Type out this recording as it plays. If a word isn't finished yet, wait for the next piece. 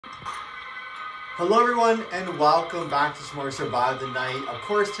Hello everyone and welcome back to some more Survive the Night. Of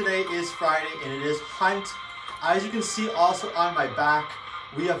course today is Friday and it is Hunt. As you can see also on my back,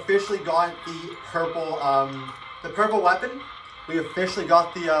 we officially got the purple weapon. We officially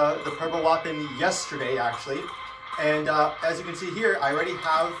got the purple weapon yesterday actually. And as you can see here, I already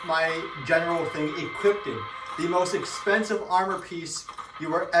have my general thing equipped. The most expensive armor piece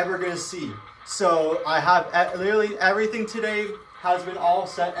you are ever going to see. So I have literally everything today has been all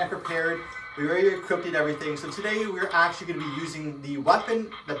set and prepared. We already equipped everything. So today we're actually going to be using the weapon,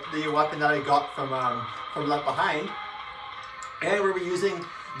 the weapon that I got from Left Behind, and we're using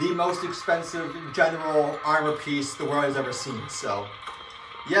the most expensive general armor piece the world has ever seen. So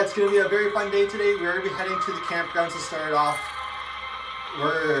yeah, it's going to be a very fun day today. We're going to be heading to the campgrounds to start off.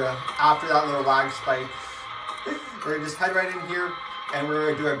 We're after that little lag spike. We're going to just head right in here and we're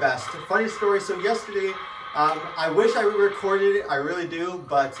going to do our best. Funny story. So yesterday, I wish I recorded it. I really do,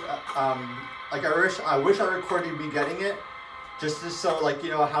 but like I wish I recorded me getting it, just so like you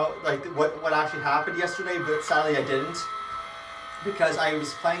know how like what actually happened yesterday. But sadly I didn't, because I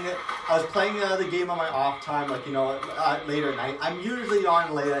was playing it. I was playing the game on my off time, like you know later at night. I'm usually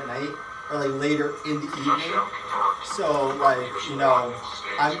on late at night or like later in the evening. So like you know.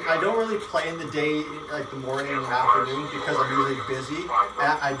 I don't really play in the day, like the morning and afternoon, because I'm usually busy.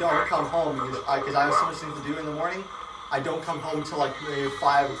 And I don't come home, because I have so much things to do in the morning. I don't come home till like maybe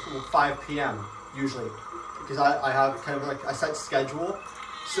 5 p.m. usually. Because I have kind of like a set schedule.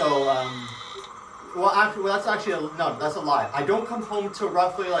 So, that's a lie. I don't come home till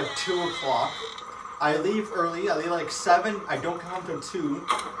roughly like 2 o'clock. I leave early, I leave like 7, I don't come home till 2.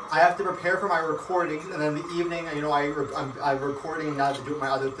 I have to prepare for my recordings, and then the evening, you know, I'm recording and I have to do my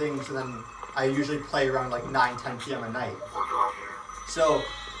other things, and then I usually play around like 9, 10 p.m. at night. So,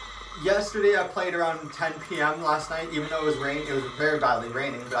 yesterday I played around 10 p.m. last night, even though it was raining, it was very badly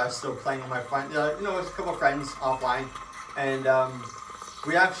raining, but I was still playing with my friend, you know, with a couple of friends offline, and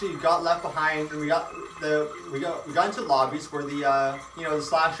we actually got left behind, and we got into lobbies where the you know, the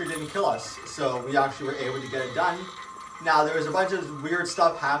slasher didn't kill us, so we actually were able to get it done. Now there was a bunch of weird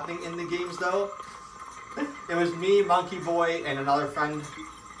stuff happening in the games though. It was me, Monkey Boy, and another friend.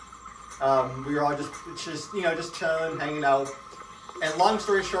 We were all just you know, just chilling, hanging out. And long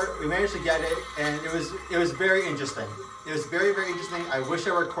story short, we managed to get it, and it was very interesting. It was very, very interesting. I wish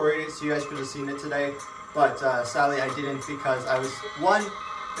I recorded it so you guys could have seen it today. But sadly I didn't, because I was, one,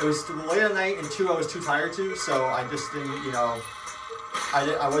 it was late at night, and 2, I was too tired to, so I just didn't, you know,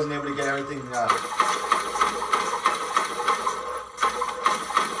 I wasn't able to get everything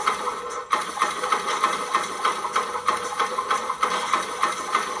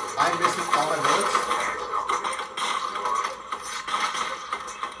I'm missing all my bullets.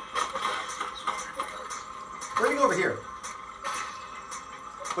 We're gonna go over here.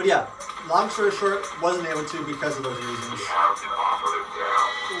 But yeah. Long story short, wasn't able to because of those reasons.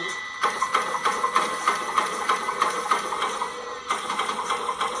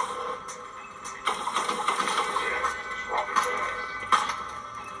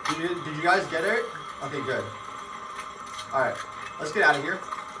 Did you guys get it? Okay, good. Alright, let's get out of here.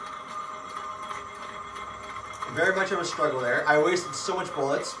 Very much of a struggle there. I wasted so much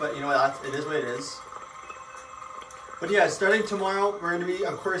bullets, but you know what, it is what it is. But yeah, starting tomorrow, we're going to be,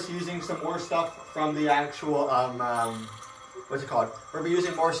 of course, using some more stuff from the actual, what's it called? We're going to be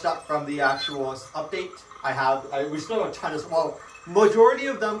using more stuff from the actual update. We still have a ton of, well, majority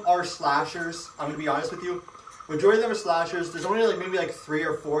of them are slashers, I'm going to be honest with you. Majority of them are slashers. There's only like maybe like 3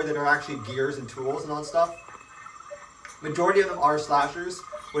 or 4 that are actually gears and tools and all that stuff. Majority of them are slashers,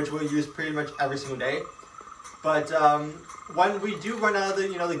 which we'll use pretty much every single day. But when we do run out of the,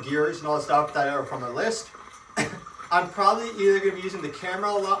 you know, the gears and all the stuff that are from the list, I'm probably either going to be using the camera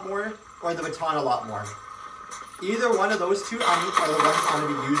a lot more or the baton a lot more. Either one of those two are the ones I'm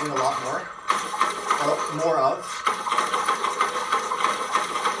going to be using a lot more of.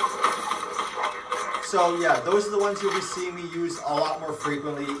 So yeah, those are the ones you'll be seeing me use a lot more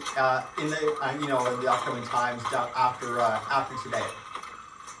frequently in the you know, in the upcoming times after today.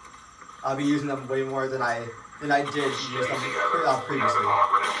 I'll be using them way more than I did use them previously.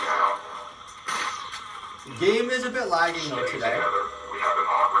 Game is a bit lagging though today.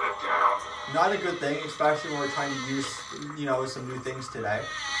 Not a good thing, especially when we're trying to use, you know, some new things today.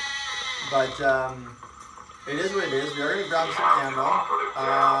 But it is what it is. We are going to grab some ammo.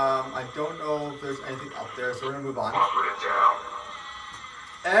 I don't know if there's anything up there, so we're going to move on.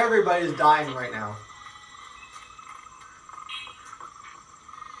 Everybody's dying right now.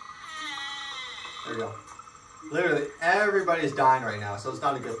 There we go. Literally, everybody's dying right now, so it's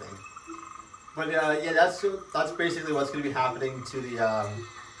not a good thing. But yeah, that's basically what's going to be happening to the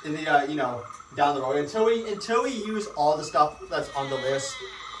in the you know, down the road until we use all the stuff that's on the list.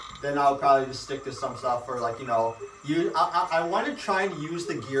 Then I'll probably just stick to some stuff for, like, you know, I want to try and use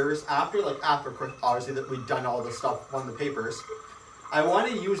the gears after obviously that we've done all the stuff on the papers. I want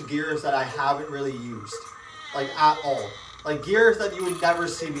to use gears that I haven't really used, like, at all. Like, gears that you would never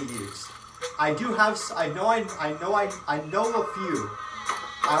see me use. I do have, I know a few.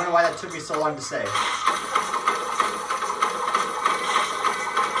 I don't know why that took me so long to say.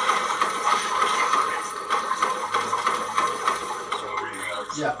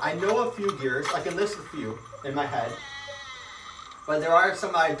 Yeah, I know a few gears. I can list a few in my head. But there are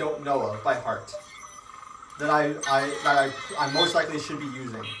some I don't know of by heart that I most likely should be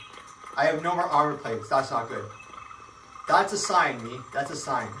using. I have no more armor plates. That's not good. That's a sign, me. That's a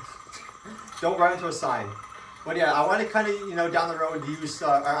sign. Don't run into a sign. But yeah, I want to kind of, you know, down the road use, or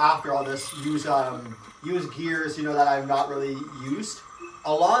after all this, use gears, you know, that I've not really used.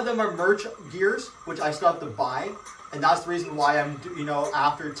 A lot of them are merch gears, which I still have to buy. And that's the reason why I'm, you know,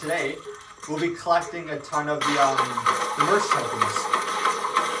 after today, we'll be collecting a ton of the merch tokens.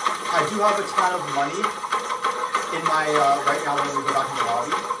 I do have a ton of money in my, right now when we go back in the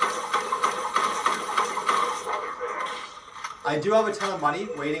lobby. I do have a ton of money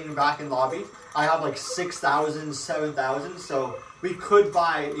waiting back in lobby. I have like 6,000, 7,000, so we could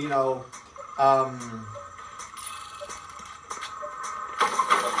buy, you know,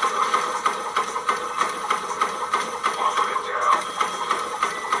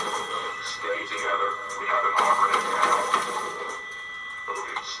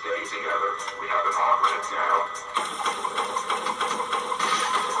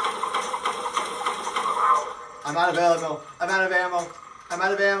 I'm out of ammo. I'm out of ammo. I'm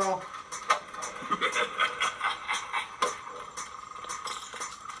out of ammo.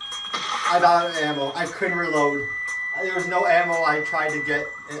 I'm out of ammo. I couldn't reload. There was no ammo. I tried to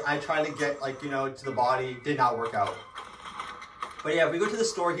get like, you know, to the body. Did not work out. But yeah, if we go to the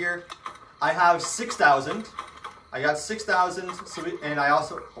store here, I have 6,000. I got 6,000. So and I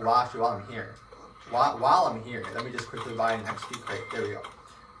also, well, actually, while I'm here, let me just quickly buy an XP crate. There we go.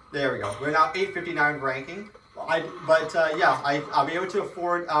 There we go. We're now 859 ranking. Yeah, I'll be able to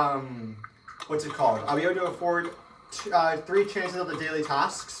afford, what's it called? I'll be able to afford 3 chances of the daily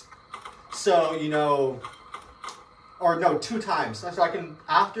tasks. So, you know, or no, 2 times. So I can,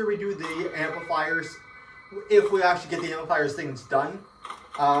 after we do the amplifiers, if we actually get the amplifiers things done.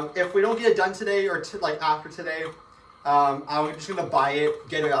 If we don't get it done today or like after today, I'm just gonna buy it,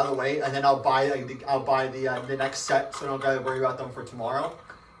 get it out of the way, and then I'll buy the next set, so I don't gotta worry about them for tomorrow.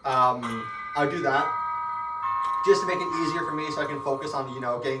 I'll do that just to make it easier for me, so I can focus on, you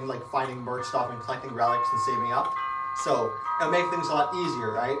know, getting, like, finding merch stuff and collecting relics and saving up. So it'll make things a lot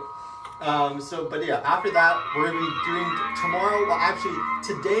easier, right? But yeah, after that, we're gonna be doing tomorrow. Well, actually,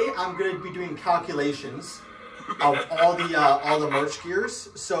 today I'm gonna be doing calculations of all the merch gears.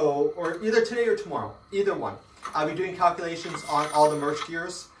 So, or either today or tomorrow, either one. I'll be doing calculations on all the merch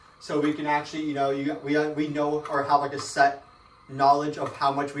gears, so we can actually, you know, we know or have like a set knowledge of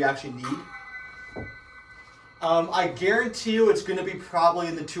how much we actually need. I guarantee you it's going to be probably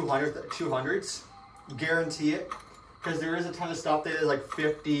in the 200s. Guarantee it. Because there is a ton of stuff that is like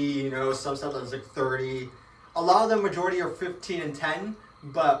 50, you know, some stuff that's like 30. A lot of the majority are 15 and 10,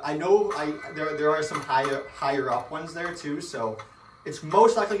 but I know there are some higher up ones there too, so it's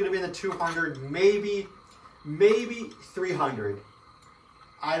most likely going to be in the 200, maybe 300.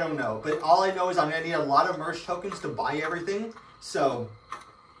 I don't know, but all I know is I'm going to need a lot of merch tokens to buy everything, so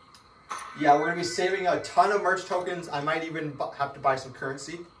yeah, we're going to be saving a ton of merch tokens. I might even have to buy some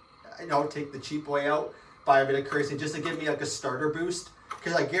currency. You know, take the cheap way out, buy a bit of currency just to give me like a starter boost.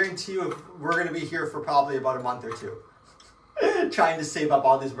 Because I guarantee you we're going to be here for probably about a month or 2. Trying to save up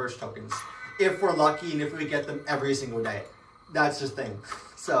all these merch tokens. If we're lucky and if we get them every single day. That's just the thing.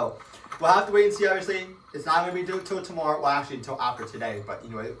 So, we'll have to wait and see, obviously. It's not going to be until tomorrow. Well, actually, until after today. But, you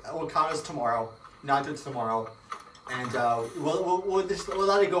know, it will count as tomorrow. Not until tomorrow. And we'll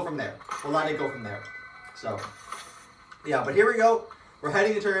let it go from there. We'll let it go from there. So, yeah, but here we go. We're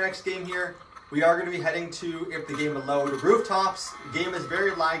heading into our next game here. We are going to be heading to, if the game will load, rooftops. The game is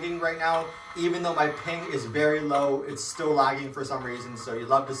very lagging right now. Even though my ping is very low, it's still lagging for some reason. So you'd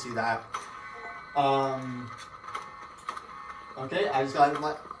love to see that. Okay, I just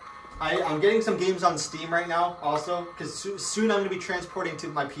got I'm getting some games on Steam right now also, because soon I'm going to be transporting to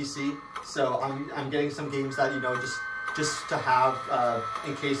my PC. So I'm getting some games that, you know, just to have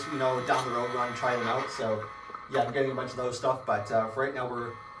in case, you know, down the road we want to try them out. So yeah, I'm getting a bunch of those stuff, but for right now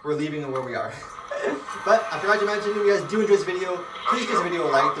we're leaving where we are. But I forgot to mention, if you guys do enjoy this video, please give this video a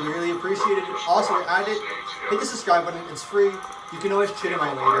like. We really appreciate it. Also, add it, hit the subscribe button. It's free. You can always cheat on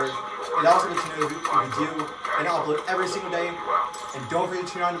mine later. It also lets you know if you do and upload every single day. And don't forget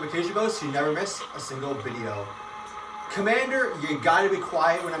to turn on notification bells so you never miss a single video. Commander, you gotta be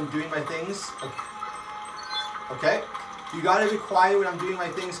quiet when I'm doing my things. Okay? You gotta be quiet when I'm doing my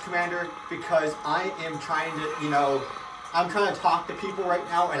things, Commander, because I am trying to, you know, I'm trying to talk to people right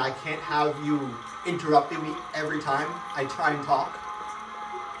now and I can't have you interrupting me every time I try and talk.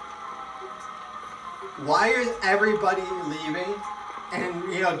 Why is everybody leaving?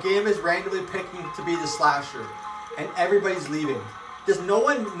 And, you know, game is randomly picking to be the slasher. And everybody's leaving. No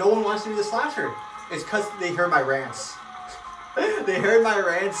one wants to be the slasher. It's because they heard my rants. They heard my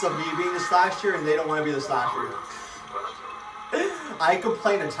rants of me being the slasher and they don't want to be the slasher. I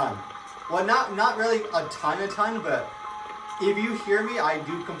complain a ton. Well, not really a ton, but if you hear me, I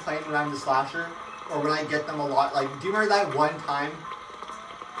do complain when I'm the slasher. Or when I get them a lot. Like, do you remember that one time?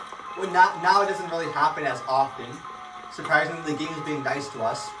 Well, now it doesn't really happen as often. Surprisingly, the game is being nice to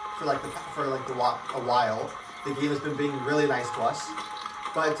us for a while. The game has been being really nice to us.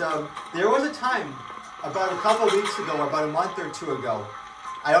 But there was a time, about a couple of weeks ago, about a month or two ago,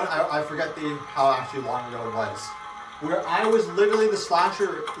 I forget how actually long ago it was, where I was literally the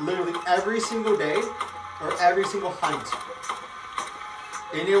slasher literally every single day or every single hunt.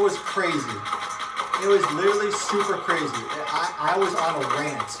 And it was crazy. It was literally super crazy. I was on a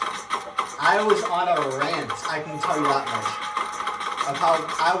rant. I was on a rant, I can tell you that much, of how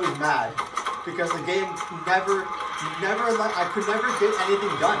I was mad, because the game I could never get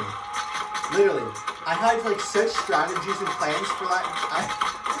anything done, literally. I had like such strategies and plans for that.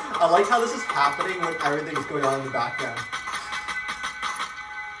 I like how this is happening when everything's going on in the background.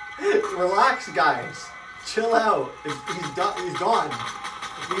 Relax, guys. Chill out. He's gone.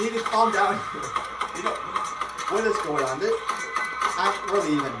 We need to calm down here. You know, what is going on? We're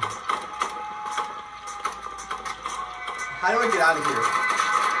leaving. How do I get out of here?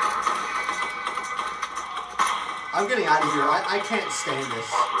 I'm getting out of here. I can't stand this.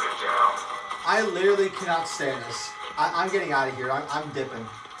 I literally cannot stand this. I'm getting out of here. I'm dipping.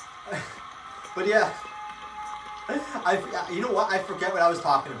 But yeah, you know what? I forget what I was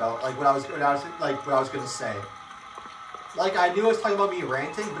talking about. Like what I was gonna say. Like I knew I was talking about me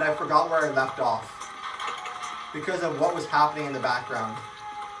ranting, but I forgot where I left off because of what was happening in the background.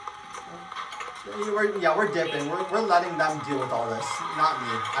 We're dipping. We're letting them deal with all this, not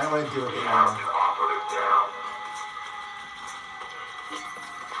me. I don't want to deal with it anymore.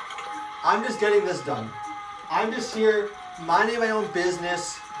 I'm just getting this done. I'm just here minding my own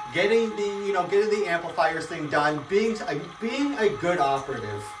business, getting the amplifiers thing done, being a good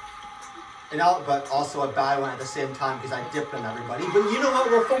operative, but also a bad one at the same time because I dipped on everybody. But you know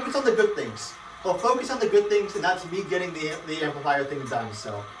what? We'll focus on the good things. We'll focus on the good things, and that's me getting the amplifier thing done.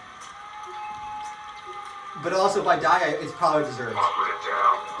 So. But also, if I die, it's probably deserved.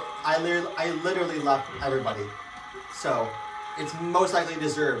 I literally left everybody. So, it's most likely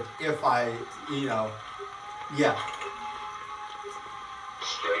deserved if I, yeah.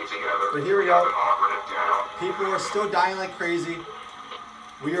 But here we go. People are still dying like crazy.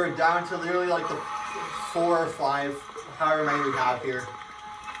 We are down to literally like the 4 or 5, however many we have here.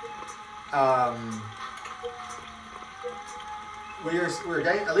 We're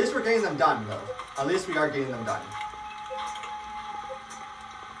getting, at least we're getting them done though. At least we are getting them done.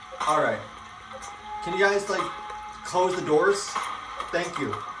 Alright. Can you guys like close the doors? Thank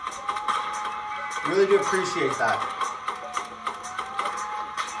you. Really do appreciate that.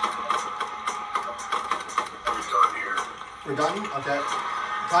 We're done? Okay.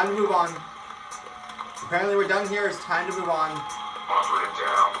 Time to move on. Apparently we're done here. It's time to move on.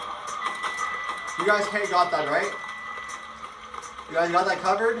 You guys got that, right? You guys got that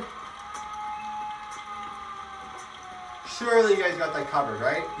covered? Surely you guys got that covered,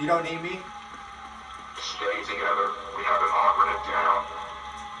 right? You don't need me? Stay together. We have an operative down.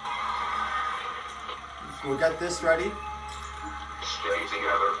 We'll get this ready. Stay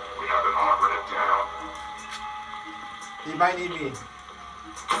together. We have an operative down. You might need me.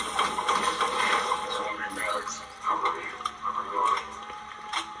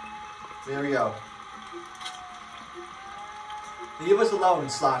 There we go. Leave us alone,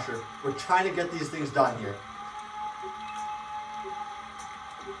 Slasher. We're trying to get these things done here.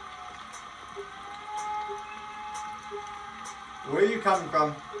 Where are you coming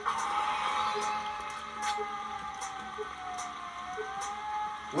from?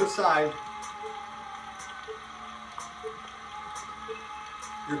 Which side?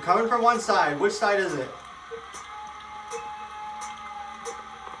 You're coming from one side. Which side is it?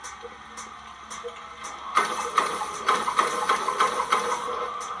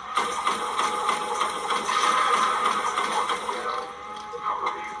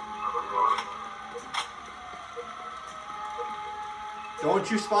 Don't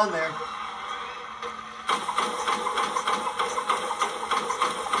you spawn there.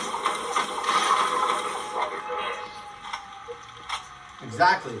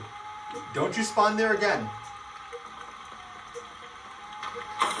 Exactly. Don't you spawn there again.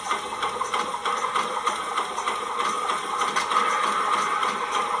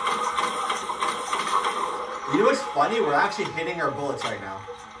 You know what's funny? We're actually hitting our bullets right now.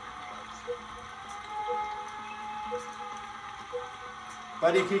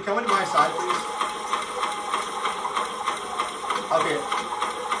 Buddy, can you come into my side, please? Okay.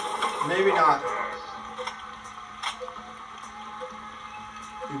 Maybe not.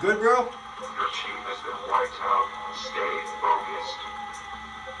 You good, bro? Your team has been wiped out. Stay focused.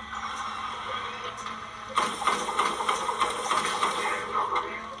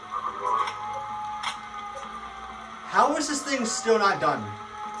 How is this thing still not done?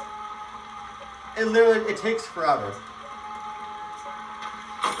 It takes forever.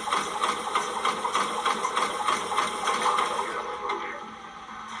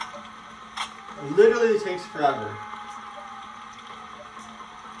 Literally, it takes forever.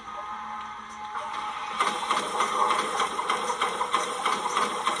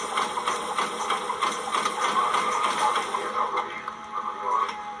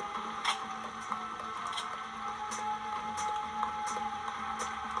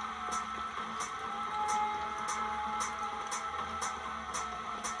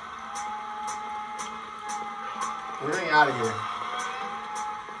 We're getting out of here.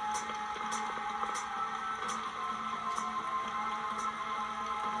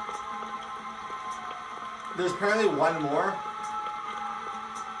 There's apparently one more.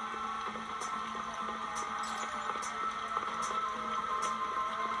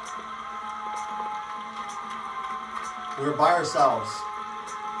 We're by ourselves.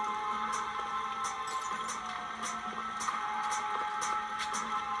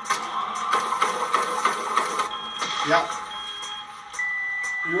 Yep.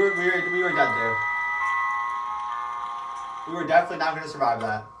 We were dead there. We were definitely not going to survive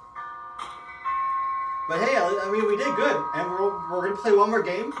that. But hey, I mean, we did good. And we're going to play one more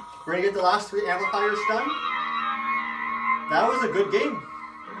game. We're going to get the last 3 amplifiers done. That was a good game.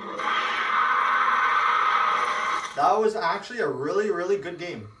 That was actually a really, really good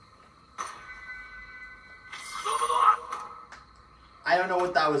game. I don't know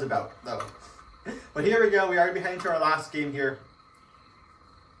what that was about, though. But here we go. We are going to be heading to our last game here.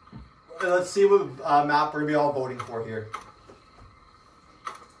 Let's see what map we're going to be all voting for here.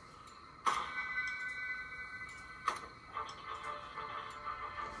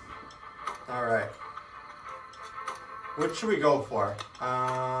 Alright. What should we go for?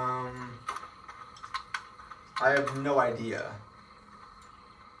 I have no idea.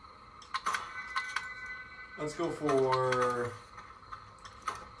 Let's go for...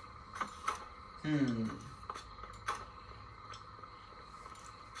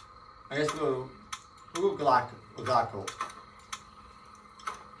 I guess we'll go Galactic.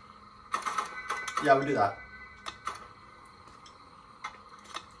 Yeah, we'll do that.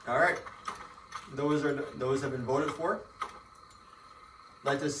 Alright. Those have been voted for.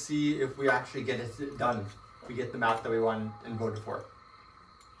 Let us see if we actually get it done. If we get the map that we won and voted for.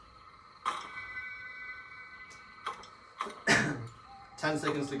 10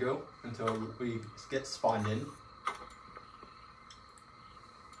 seconds to go until we get spawned in.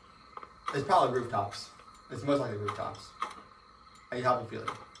 It's probably rooftops. It's most likely rooftops. I have a feeling.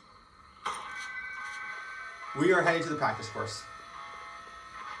 We are heading to the practice course.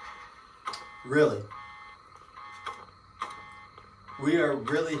 Really. We are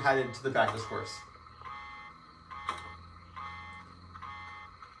really headed to the practice course.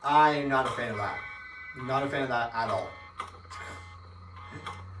 I am not a fan of that. Not a fan of that at all.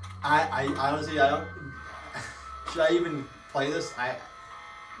 I honestly, I don't... Should I even play this?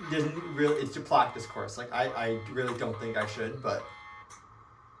 It's a practice course. Like, I really don't think I should, but...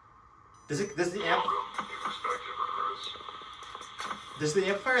 Does the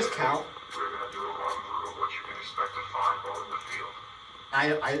amplifiers count?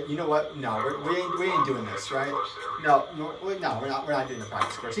 You know what? No, we ain't doing this, right? No, we're not doing the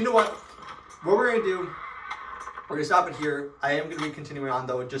practice course. You know what? What we're gonna do? We're gonna stop it here. I am gonna be continuing on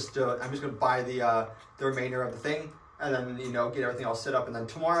though. I'm just gonna buy the remainder of the thing, and then get everything all set up, and then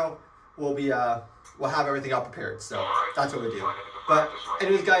tomorrow we'll have everything all prepared. So that's what we do. But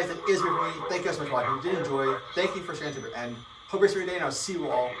anyways, guys, that is it for me. Thank you guys so much for watching. If you did enjoy, thank you for sharing to the end. Hope it's your day, and I'll see you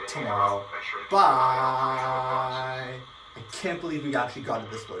all tomorrow. Bye. I can't believe we actually got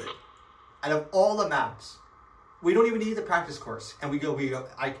it this voted. Out of all the maps, we don't even need the practice course, and we go.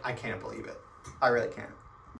 I can't believe it. I really can't.